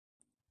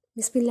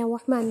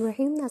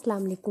बिस्मिल्लाहिर्रहमानिर्रहीम।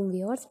 अस्सलाम वालेकुम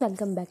viewers,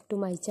 welcome back to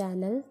my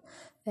channel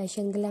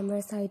fashion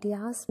glamorous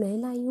ideas. मैं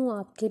लाई हूँ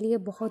आपके लिए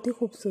बहुत ही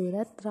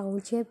खूबसूरत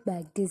round shape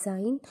bag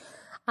design.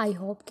 I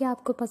hope कि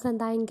आपको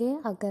पसंद आएंगे।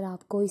 अगर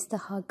आपको इस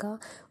तरह का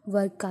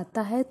वर्क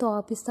आता है तो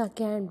आप इस तरह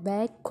के हैंड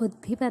बैग खुद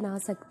भी बना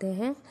सकते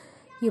हैं।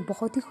 ये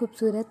बहुत ही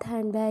खूबसूरत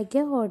हैंड बैग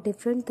है और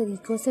डिफरेंट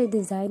तरीक़ों से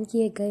डिज़ाइन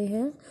किए गए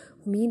हैं।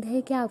 उम्मीद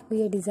है कि आपको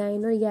ये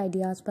डिज़ाइन और ये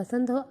आइडियाज़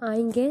पसंद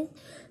आएंगे।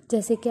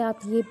 जैसे कि आप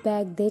ये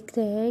बैग देख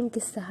रहे हैं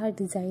किस तरह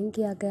डिज़ाइन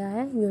किया गया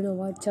है।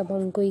 व्हाट, जब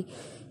हम कोई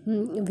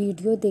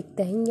वीडियो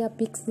देखते हैं या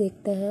पिक्स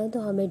देखते हैं तो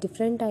हमें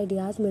डिफरेंट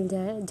आइडियाज़ मिल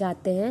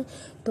जाते हैं।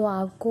 तो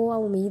आपको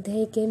उम्मीद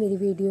है कि मेरी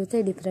वीडियो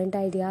से डिफरेंट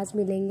आइडियाज़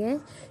मिलेंगे।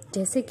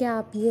 जैसे कि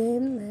आप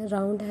ये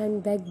राउंड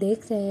हैंड बैग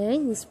देख रहे हैं,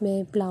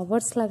 इसमें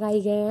फ्लावर्स लगाए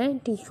गए हैं,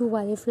 टिश्यू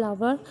वाले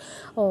फ्लावर,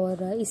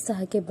 और इस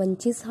तरह के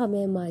बंचेस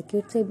हमें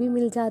मार्केट से भी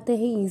मिल जाते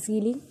हैं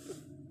ईजीली।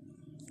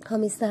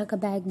 हम इस तरह का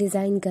बैग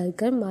डिज़ाइन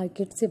कर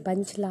मार्केट से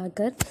बंच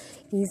लाकर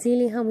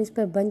इजीली हम इस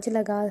पर बंच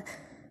लगा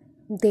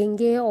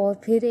देंगे और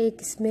फिर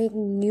इसमें एक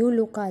न्यू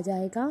लुक आ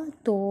जाएगा।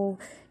 तो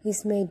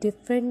इसमें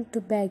डिफरेंट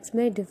बैग्स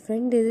में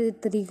डिफरेंट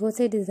तरीक़ों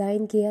से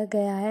डिज़ाइन किया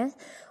गया है।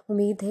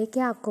 उम्मीद है कि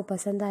आपको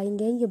पसंद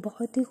आएंगे। ये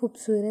बहुत ही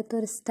खूबसूरत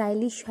और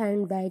स्टाइलिश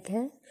हैंड बैग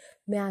है।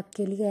 मैं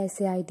आपके लिए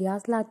ऐसे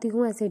आइडियाज़ लाती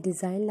हूँ, ऐसे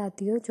डिज़ाइन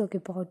लाती हूँ जो कि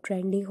बहुत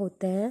ट्रेंडी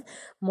होते हैं।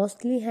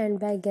 मोस्टली हैंड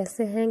बैग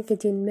ऐसे हैं कि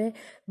जिनमें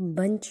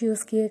बंच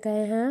यूज़ किए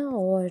गए हैं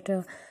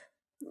और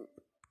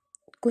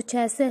कुछ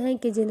ऐसे हैं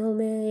कि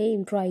जिन्होंने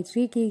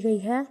एम्ब्रॉयडरी की गई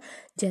है।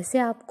 जैसे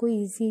आपको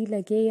इजी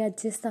लगे या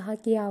जिस तरह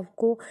की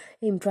आपको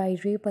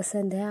एम्ब्रॉयडरी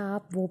पसंद है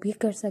आप वो भी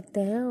कर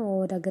सकते हैं,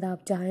 और अगर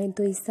आप चाहें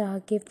तो इस तरह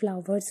के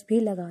फ्लावर्स भी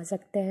लगा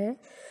सकते हैं।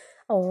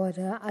 और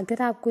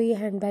अगर आपको ये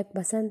हैंडबैग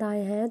पसंद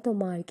आए हैं तो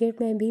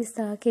मार्केट में भी इस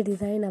तरह के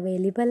डिज़ाइन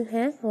अवेलेबल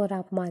हैं और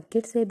आप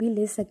मार्केट से भी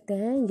ले सकते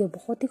हैं। ये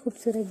बहुत ही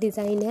खूबसूरत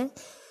डिज़ाइन है।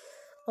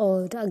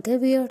 और अगर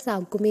व्यूअर्स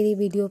आपको मेरी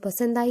वीडियो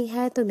पसंद आई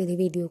है तो मेरी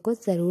वीडियो को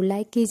ज़रूर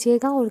लाइक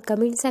कीजिएगा और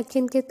कमेंट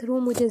सेक्शन के थ्रू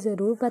मुझे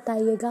ज़रूर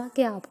बताइएगा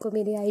कि आपको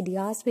मेरे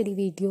आइडियाज़, मेरी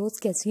वीडियोस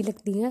कैसी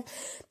लगती हैं,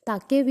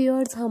 ताकि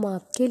व्यूअर्स हम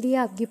आपके लिए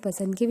आपकी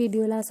पसंद की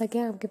वीडियो ला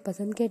सकें, आपके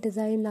पसंद के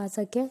डिज़ाइन ला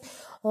सकें।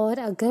 और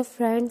अगर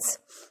फ्रेंड्स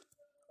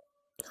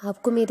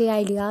आपको मेरे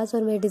आइडियाज़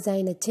और मेरे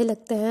डिज़ाइन अच्छे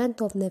लगते हैं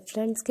तो अपने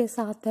फ्रेंड्स के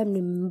साथ,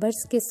 फैमिली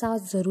मेम्बर्स के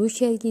साथ ज़रूर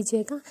शेयर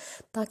कीजिएगा,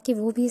 ताकि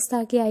वो भी इस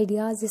तरह के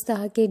आइडियाज़, इस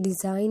तरह के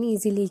डिज़ाइन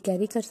इजीली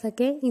कैरी कर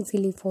सकें,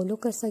 इजीली फॉलो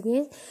कर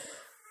सकें।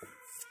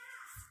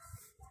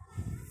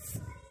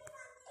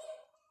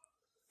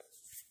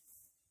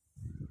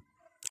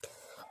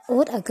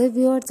 और अगर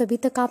व्यूअर्स अभी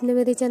तक आपने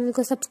मेरे चैनल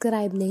को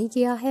सब्सक्राइब नहीं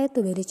किया है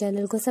तो मेरे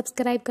चैनल को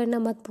सब्सक्राइब करना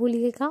मत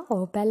भूलिएगा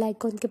और बेल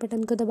आइकॉन के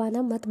बटन को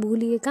दबाना मत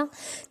भूलिएगा,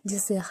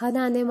 जिससे हर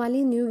आने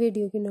वाली न्यू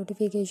वीडियो की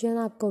नोटिफिकेशन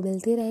आपको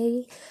मिलती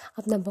रहेगी।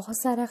 अपना बहुत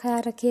सारा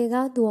ख्याल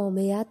रखिएगा, दुआओं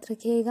में याद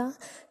रखिएगा।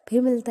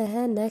 फिर मिलते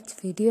हैं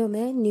नेक्स्ट वीडियो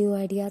में न्यू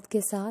आइडियाज़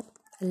के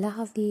साथ। अल्लाह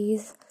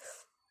हाफिज़।